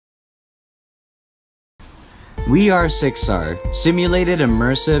We are SIXR, Simulated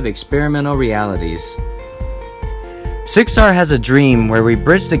Immersive Experimental Realities. SIXR has a dream where we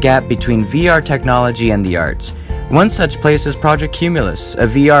bridge the gap between VR technology and the arts. One such place is Project Cumulus, a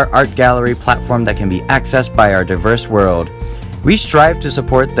VR art gallery platform that can be accessed by our diverse world. We strive to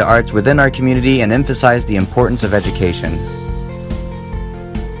support the arts within our community and emphasize the importance of education.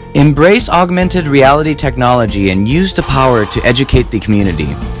 Embrace augmented reality technology and use the power to educate the community.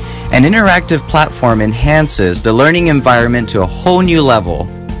 An interactive platform enhances the learning environment to a whole new level.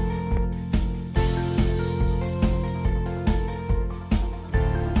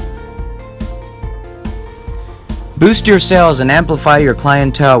 Boost your sales and amplify your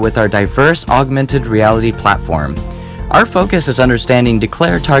clientele with our diverse augmented reality platform. Our focus is understanding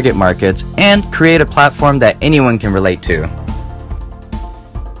declared target markets and create a platform that anyone can relate to.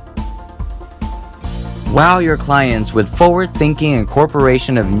 Wow your clients with forward-thinking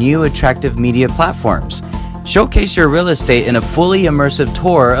incorporation of new attractive media platforms. Showcase your real estate in a fully immersive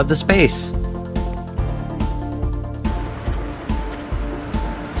tour of the space.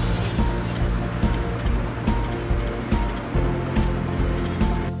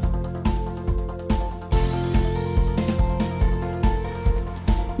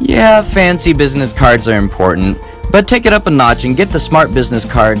 Yeah, fancy business cards are important, but take it up a notch and get the smart business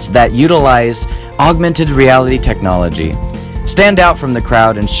cards that utilize augmented reality technology. Stand out from the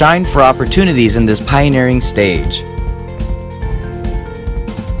crowd and shine for opportunities in this pioneering stage.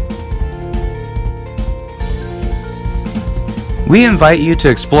 We invite you to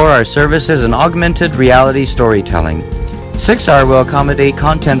explore our services in augmented reality storytelling. SIXR will accommodate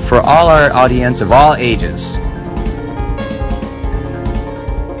content for all our audience of all ages.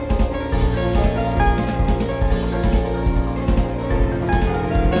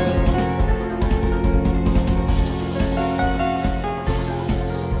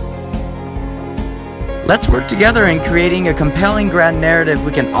 Let's work together in creating a compelling grand narrative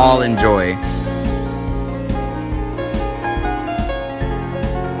we can all enjoy.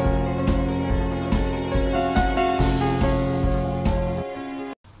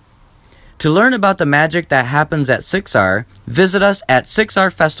 To learn about the magic that happens at SIXR, visit us at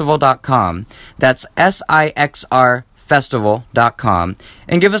SIXRfestival.com. That's SIXR festival.com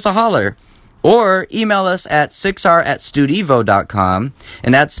and give us a holler. Or email us at SIXR@studivo.com,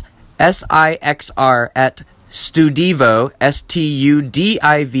 and that's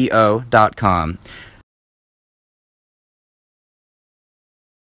SIXR@studivo.com.